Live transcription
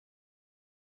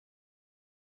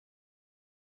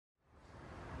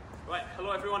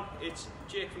Hello everyone, it's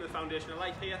Jake from the Foundation of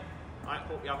Light here. I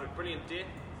hope you're having a brilliant day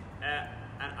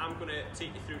and I'm going to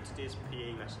take you through today's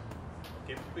PE lesson.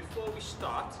 Okay, before we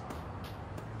start,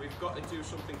 we've got to do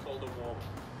something called a warm-up.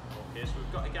 Okay, so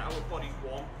we've got to get our bodies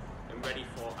warm and ready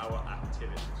for our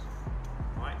activities.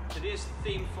 Alright, today's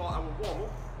theme for our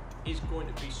warm-up is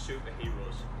going to be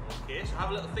superheroes. Okay, so have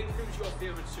a little think, who's your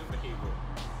favourite superhero?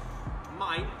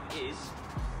 Mine is,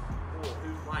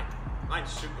 who's mine?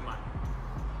 Mine's Superman.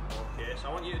 Okay, so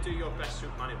I want you to do your best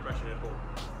Superman impression at home.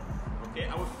 Okay,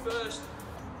 our first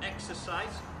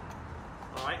exercise,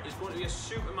 alright, is going to be a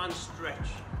Superman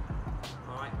stretch.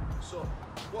 Alright, so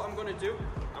what I'm going to do,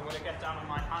 I'm going to get down on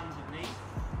my hands and knees.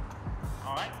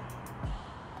 Alright,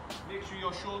 make sure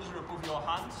your shoulders are above your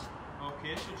hands.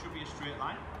 Okay, so it should be a straight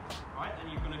line. Alright,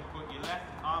 then you're going to put your left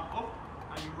arm up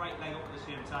and your right leg up at the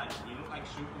same time. You look like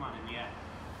Superman in the air.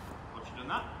 Once you've done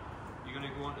that, you're going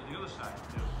to go on to the other side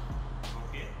too.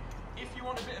 Okay. If you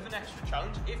want a bit of an extra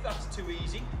challenge, if that's too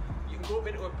easy, you can go a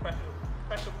bit of a press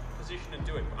up position and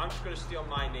do it. But I'm just going to stay on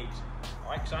my knees,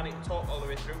 alright? Because I need to talk all the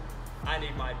way through. I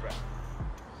need my breath.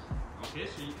 Okay,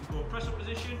 so you can go press up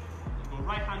position, you can go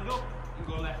right hand up, you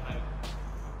can go left leg up.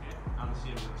 Okay, and the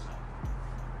same on the other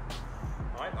side.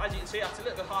 Alright, as you can see, that's a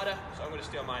little bit harder, so I'm going to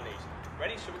stay on my knees.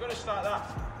 Ready? So we're going to start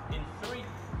that in 3,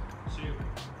 2,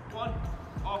 1,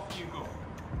 off you go.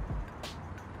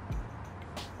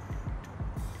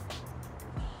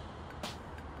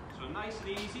 Nice and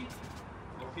easy,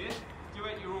 okay? Do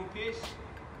it at your own pace.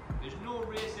 There's no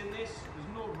race in this,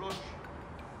 there's no rush,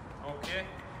 okay?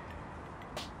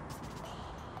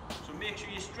 So make sure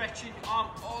you're stretching your arm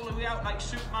all the way out like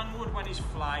Superman would when he's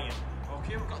flying.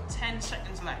 Okay, we've got 10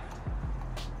 seconds left.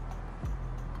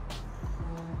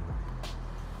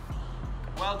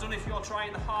 Well done if you're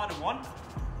trying the harder one.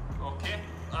 Okay,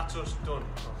 that's us done.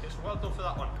 Okay, so well done for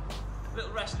that one. A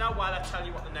little rest now while I tell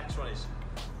you what the next one is.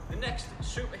 The next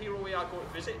superhero we are going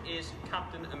to visit is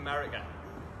Captain America.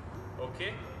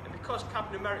 Okay, and because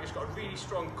Captain America's got a really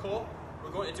strong core,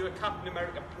 we're going to do a Captain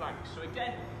America plank. So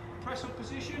again, press up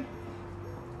position,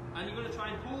 and you're going to try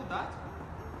and hold that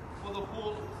for the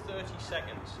whole 30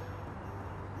 seconds.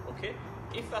 Okay,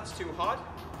 if that's too hard,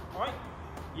 alright,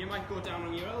 you might go down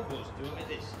on your elbows, do it like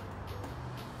this.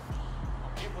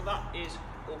 Okay, well that is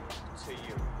up to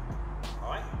you.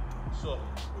 Alright, so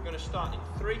we're going to start in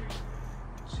 3,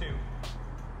 2,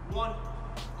 1,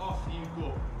 off you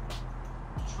go.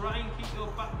 Try and keep your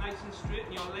back nice and straight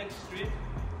and your legs straight.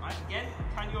 Right, again,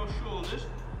 can your shoulders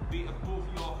be above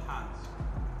your hands?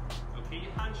 Okay,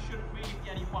 your hands shouldn't really be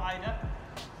any wider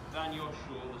than your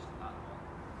shoulders at all.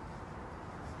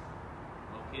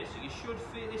 Okay, so you should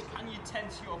feel this. Can you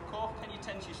tense your core? Can you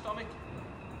tense your stomach?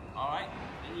 Alright,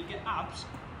 then you get abs,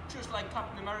 just like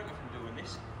Captain America from doing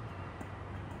this.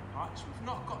 Alright, so we've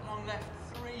not got long left.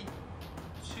 3,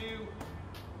 2,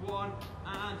 1,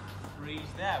 and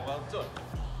freeze there. Well done.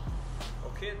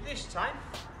 Okay, this time,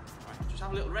 right, just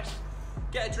have a little rest.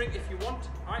 Get a drink if you want.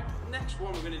 Alright, next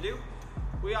one we're going to do,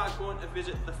 we are going to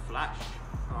visit the Flash.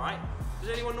 Alright, does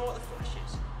anyone know what the Flash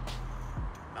is?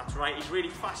 That's right, he's really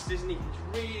fast, isn't he?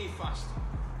 He's really fast.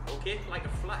 Okay, like a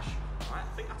flash. Alright,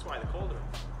 I think that's why they called him.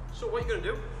 So what you're going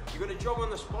to do, you're going to jog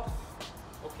on the spot.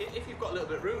 Okay, if you've got a little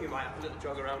bit of room, you might have a little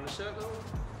jog around the circle.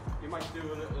 You might do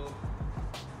a little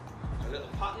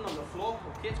pattern on the floor.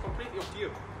 Okay, it's completely up to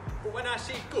you. But when I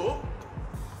say go,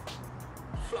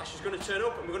 Flash is going to turn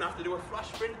up and we're going to have to do a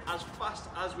flash sprint as fast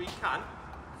as we can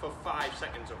for 5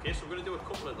 seconds. Okay, so we're going to do a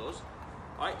couple of those.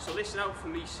 Alright, so listen out for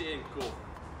me saying go.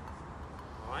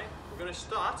 Alright, we're going to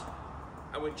start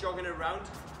and we're jogging around,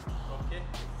 okay,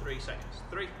 in 3 seconds.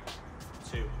 3,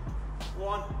 2,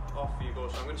 1, off you go.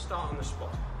 So I'm going to start on the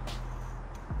spot.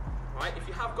 Alright, if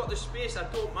you have got the space, I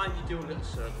don't mind you doing little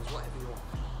circles, whatever you want.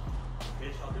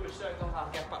 Okay, so I'll do a circle,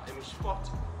 I'll get back to my spot.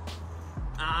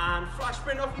 And flash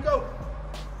sprint, off you go.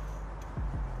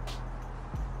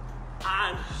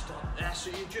 And stop there,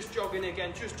 so you're just jogging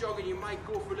again, just jogging. You might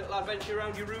go for a little adventure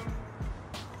around your room.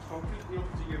 Completely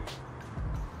up to you.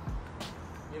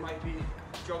 You might be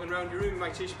jogging around your room, you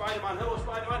might say Spider-Man, hello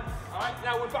Spider-Man. Alright,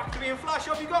 now we're back to being Flash,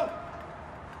 off you go.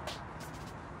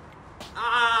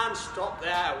 And stop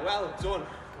there, well done.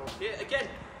 Okay, again,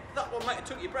 that one might have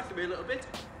took your breath away a little bit,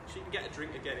 so you can get a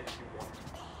drink again if you want.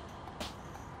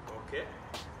 Okay.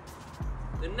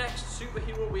 The next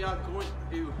superhero we are going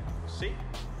to see,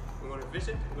 we're going to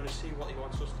visit, we're going to see what he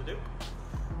wants us to do,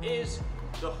 is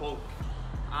the Hulk.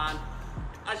 And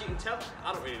as you can tell,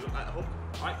 I don't really look like the Hulk.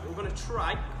 Right, we're going to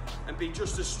try and be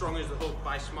just as strong as the Hulk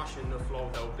by smashing the floor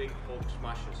with our big Hulk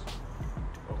smashers.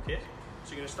 Okay,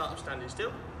 so you're going to start up standing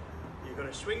still. You're going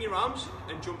to swing your arms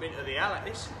and jump into the air like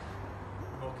this.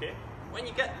 Okay, When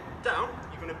you get down,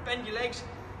 you're going to bend your legs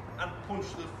and punch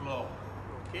the floor.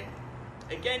 Okay?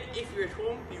 Again, if you're at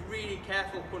home, be really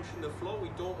careful punching the floor. We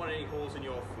don't want any holes in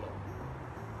your floor.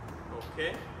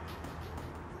 Okay?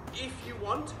 If you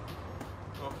want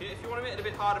to make it a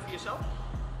bit harder for yourself,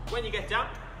 when you get down,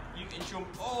 you can jump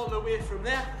all the way from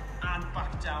there and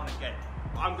back down again.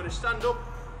 I'm going to stand up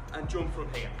and jump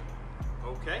from here.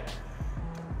 Okay?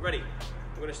 Ready?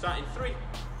 I'm going to start in 3,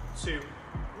 2,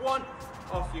 1.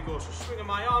 Off you go. So swinging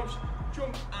my arms,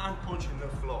 jump and punch in the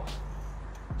floor.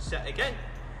 Set again.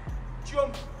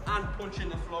 Jump and punch in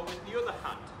the floor with the other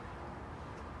hand.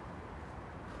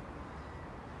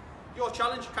 Your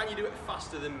challenge, can you do it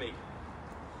faster than me?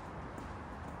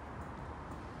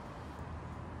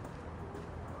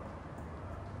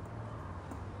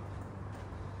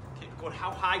 Keep going.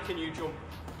 How high can you jump?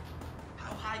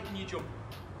 How high can you jump?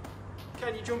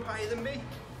 Can you jump higher than me?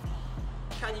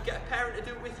 Can you get a parent to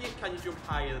do it with you? Can you jump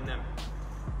higher than them?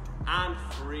 And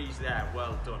freeze there.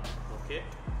 Well done. Okay.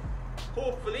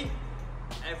 Hopefully,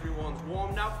 everyone's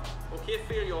warm now. Okay,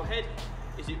 feel your head.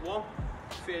 Is it warm?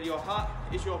 Feel your heart.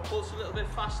 Is your pulse a little bit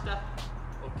faster?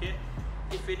 Okay.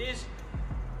 If it is,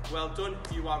 well done.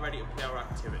 You are ready to play our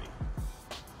activity.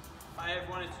 Hi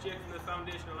everyone, it's Jake from the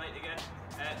Foundational Light again.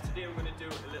 Today we're going to do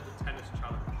a little tennis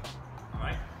challenge.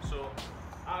 Alright, so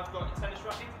I've got a tennis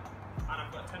racket and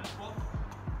I've got a tennis ball.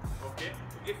 Okay,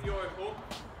 if you're at home,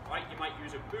 right, you might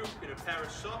use a boot and a pair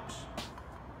of socks.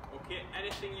 Okay,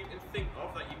 anything you can think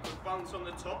of that you could bounce on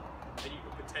the top and you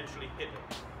could potentially hit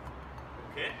it.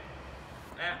 Okay,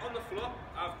 on the floor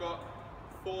I've got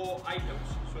 4 items.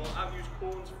 So I've used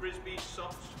cones, frisbees,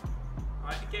 socks.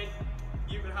 Alright, again,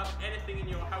 you can have anything in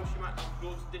your house. You might have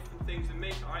loads of different things than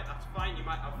me. Alright, that's fine. You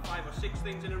might have 5 or 6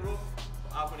 things in a row,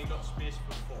 but I've only got space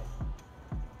for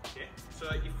 4. Okay, so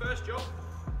your first job,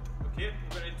 okay,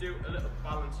 we're going to do a little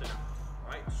balancing act.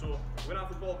 Alright, so we're going to have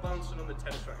the ball bouncing on the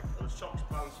tennis racket, or the socks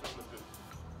bouncing on the boot.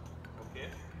 Okay,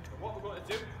 and what we're going to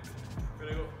do, we're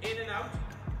going to go in and out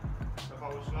of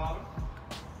our slalom.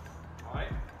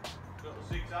 Alright, little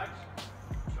zigzags,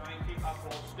 try and keep our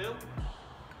ball still.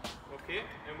 Okay,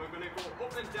 and we're going to go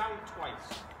up and down twice.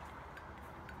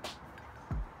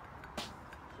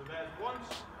 So there's once.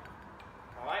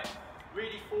 Alright,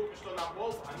 really focused on that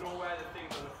ball. I know where the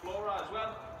things on the floor are as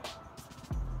well.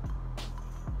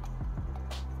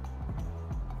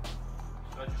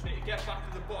 So I just need to get back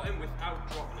to the bottom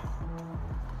without dropping it.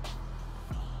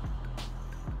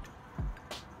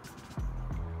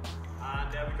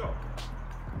 And there we go.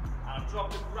 And I've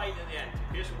dropped it right at the end.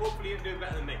 Okay, so hopefully you can do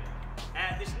better than me.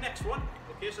 This next one,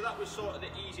 okay, so that was sort of the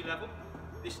easy level.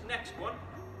 This next one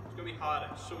is going to be harder.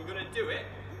 So we're going to do it,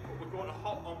 but we're going to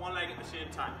hop on one leg at the same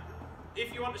time.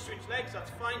 If you want to switch legs,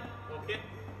 that's fine, okay,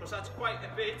 because that's quite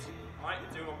a bit, alright,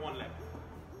 to do on one leg.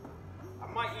 I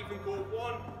might even go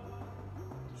one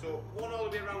all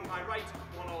the way around my right,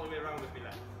 one all the way around with my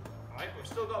left. Alright, but we've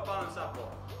still got to balance that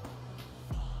ball.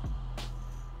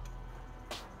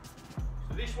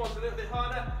 So this one's a little bit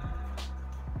harder.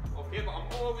 Okay, but I'm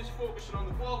always focusing on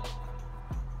the ball.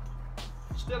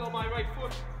 Still on my right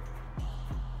foot.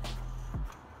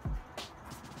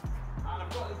 And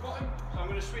I've got the bottom, so I'm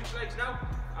going to switch legs now.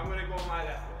 I'm going to go on my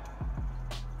left foot.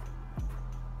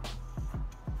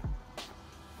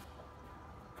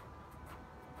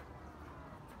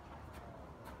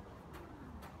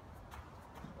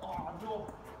 Oh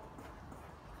no!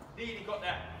 Nearly got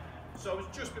there. So it was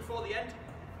just before the end.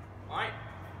 Alright.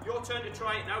 Your turn to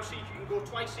try it now. See if you can go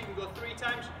twice, see if you can go 3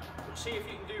 times, but see if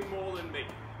you can do more than me.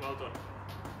 Well done.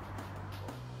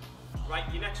 Right,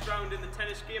 your next round in the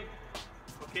tennis game,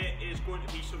 okay, is going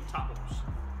to be some tap-ups.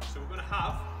 So we're going to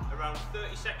have around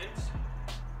 30 seconds,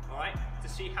 alright, to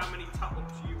see how many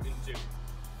tap-ups you can do.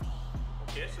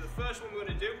 Okay, so the first one we're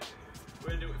going to do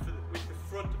it with the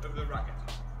front of the racket.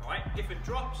 Alright, if it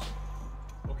drops,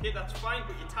 okay, that's fine,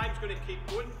 but your time's going to keep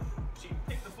going. So you can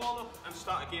pick the ball up and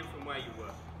start again from where you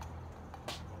were.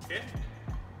 Okay?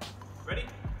 Ready?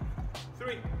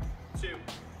 3, 2,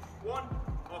 1,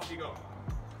 off you go.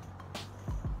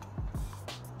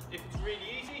 If it's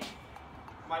really easy,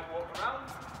 you might walk around.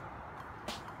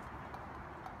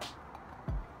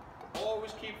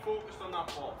 Always keep focused on that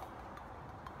ball.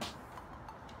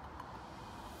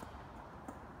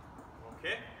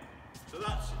 Okay? So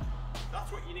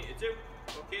that's what you need to do.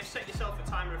 Okay, set yourself a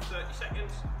timer of 30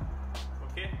 seconds.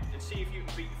 Okay, and see if you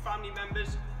can beat your family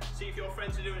members, see if your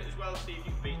friends are doing it as well, see if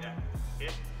you can beat them. Okay,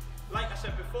 like I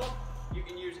said before, you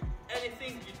can use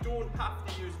anything. You don't have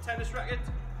to use a tennis racket.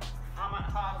 I might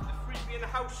have a frisbee in the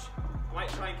house. I might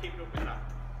try and keep it up with that.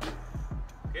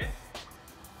 Okay,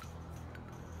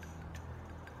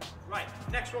 right.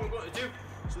 next one we're going to do,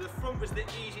 so the front was the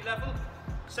easy level,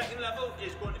 second level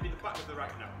is going to be the back of the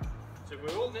racket now. So if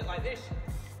we're holding it like this,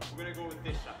 we're going to go with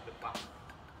this at the back.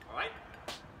 Alright?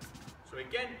 So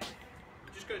again,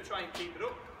 we're just going to try and keep it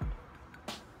up.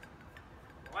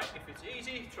 Alright, if it's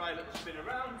easy, try a little spin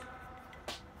around.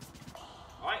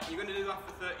 Alright, you're going to do that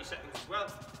for 30 seconds as well.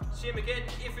 Same again,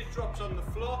 if it drops on the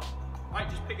floor, alright,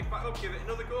 just pick it back up, give it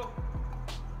another go.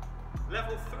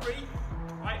 Level 3,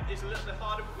 right, is a little bit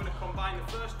harder. We're going to combine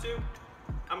the first two,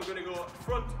 and we're going to go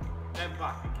front, then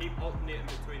back, and keep alternating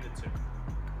between the two.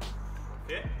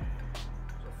 Okay?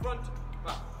 So front,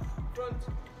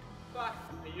 back,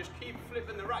 and you just keep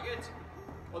flipping the racket,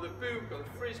 or the boot, or the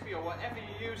frisbee, or whatever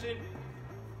you're using,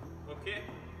 okay,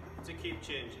 to keep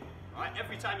changing. Alright,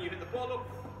 every time you hit the ball up,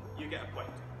 you get a point.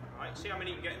 Alright, see how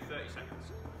many you can get in 30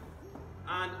 seconds.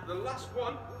 And the last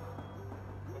one,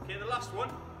 okay,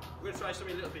 we're going to try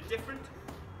something a little bit different.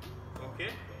 Okay,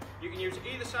 you can use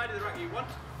either side of the racket you want,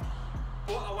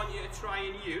 but I want you to try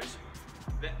and use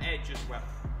the edge as well.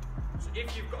 So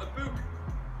if you've got a boot,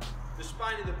 the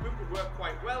spine of the boot would work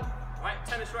quite well. Right,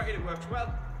 tennis racket, it works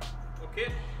well.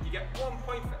 Okay, you get 1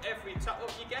 point for every tap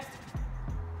up you get,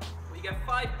 but you get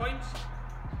 5 points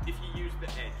if you use the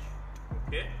edge.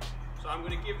 Okay, so I'm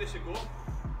going to give this a go.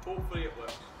 Hopefully it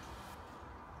works.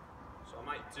 So I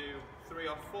might do 3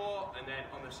 or 4, and then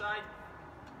on the side.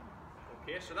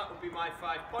 Okay, so that would be my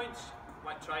 5 points.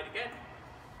 Might try it again.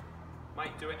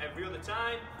 Might do it every other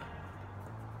time.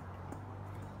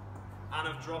 And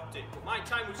I've dropped it, but my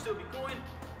time would still be going.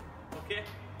 Okay,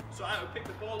 so I would pick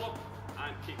the ball up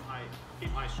and keep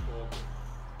my score.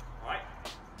 Alright?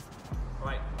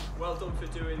 Alright, well done for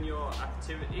doing your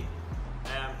activity.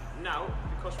 Now,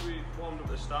 because we warmed up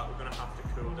at the start, we're going to have to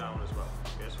cool down as well.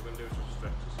 Okay, so we're going to do some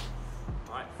stretches.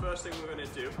 Alright, first thing we're going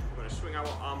to do, we're going to swing our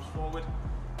arms forward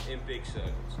in big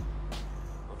circles.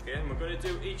 Okay, and we're going to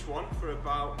do each one for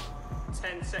about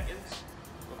 10 seconds.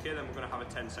 Okay, then we're going to have a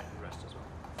 10-second rest as well.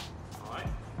 Alright,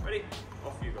 ready?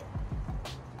 Off you go.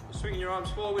 So swinging your arms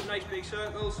forward, nice big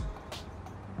circles.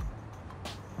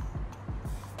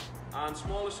 And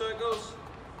smaller circles.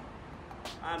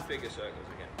 And bigger circles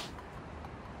again.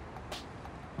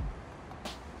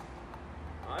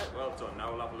 Alright, well done.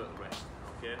 Now we'll have a little rest.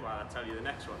 Okay, while I tell you the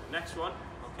next one. The next one,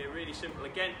 okay, really simple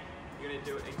again. You're going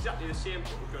to do it exactly the same,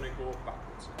 but we're going to go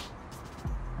backwards.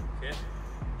 Okay?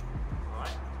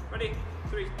 Alright, ready?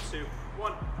 3, 2,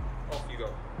 1, off you go.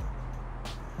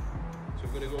 So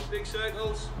we're going to go big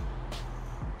circles,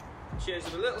 change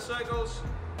to the little circles,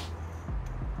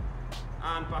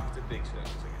 and back to big circles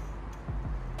again.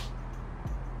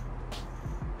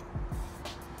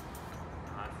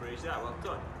 And freeze that, well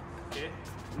done. Okay,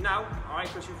 now, alright,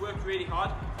 because you've worked really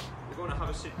hard, we're going to have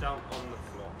a sit down on the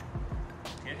floor.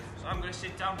 Okay, so I'm going to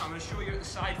sit down, I'm going to show you at the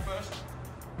side first.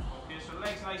 Okay, so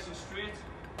legs nice and straight.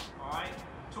 Alright,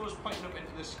 toes pointing up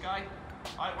into the sky.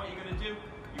 Alright, what you're going to do,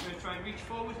 you're going to try and reach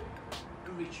forward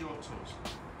and reach your toes.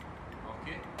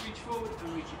 Okay, reach forward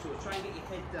and reach your toes. Try and get your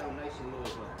head down nice and low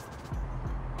as well.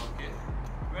 Okay,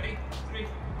 ready? 3, 2,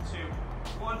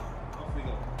 1, off we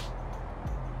go.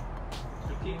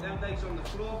 So keep them legs on the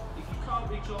floor. If you can't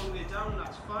reach all the way down,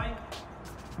 that's fine.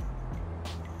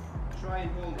 Try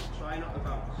and hold it, try not to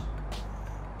bounce.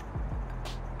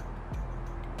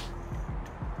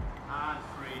 And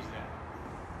freeze there.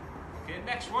 Okay,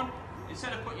 next one,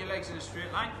 instead of putting your legs in a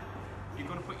straight line, you're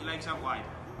going to put your legs out wide.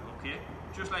 Okay,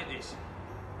 just like this.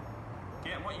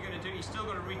 Okay, and what you're going to do, you're still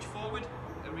going to reach forward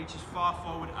and reach as far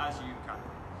forward as you can.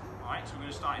 Alright, so we're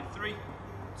going to start in 3,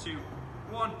 2,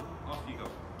 1, off you go.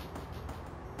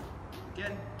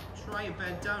 Again, try and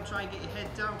bend down, try and get your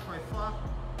head down quite far.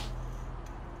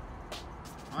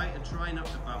 Alright, and try not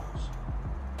to bounce.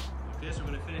 Okay, so we're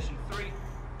going to finish in 3,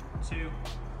 2,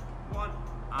 1,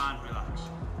 and relax.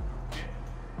 Okay,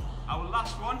 our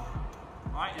last one,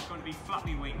 alright, is going to be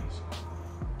flappy wings.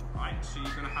 Alright, so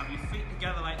you're going to have your feet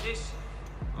together like this.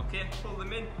 Okay, pull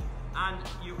them in, and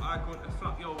you are going to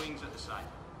flap your wings at the side.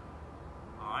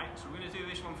 Alright, so we're going to do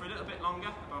this one for a little bit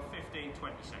longer, about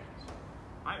 15-20 seconds.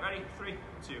 Alright, ready? 3,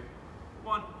 2,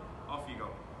 1, off you go.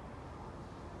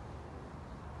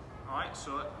 Alright,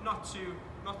 so not too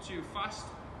fast.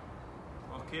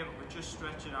 Okay, but we're just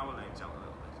stretching our legs out a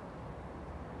little bit.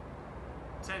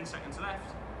 10 seconds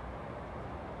left.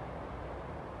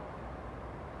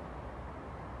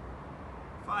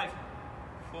 5,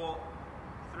 4,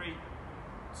 3,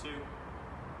 2, 1.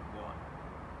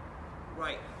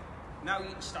 Right, now you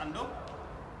can stand up.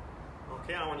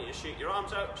 Okay, I want you to shake your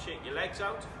arms out, shake your legs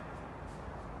out.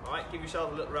 Alright, give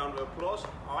yourself a little round of applause.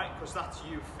 Alright, because that's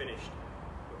you finished.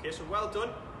 Okay, so well done.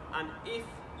 And if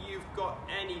you've got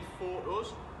any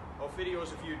photos of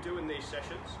videos of you doing these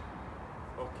sessions.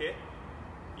 Okay,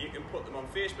 you can put them on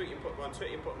Facebook, you can put them on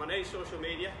Twitter, you can put them on any social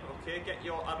media. Okay, get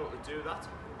your adult to do that.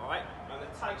 Alright, and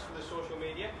the tags for the social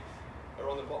media are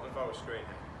on the bottom of our screen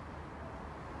here.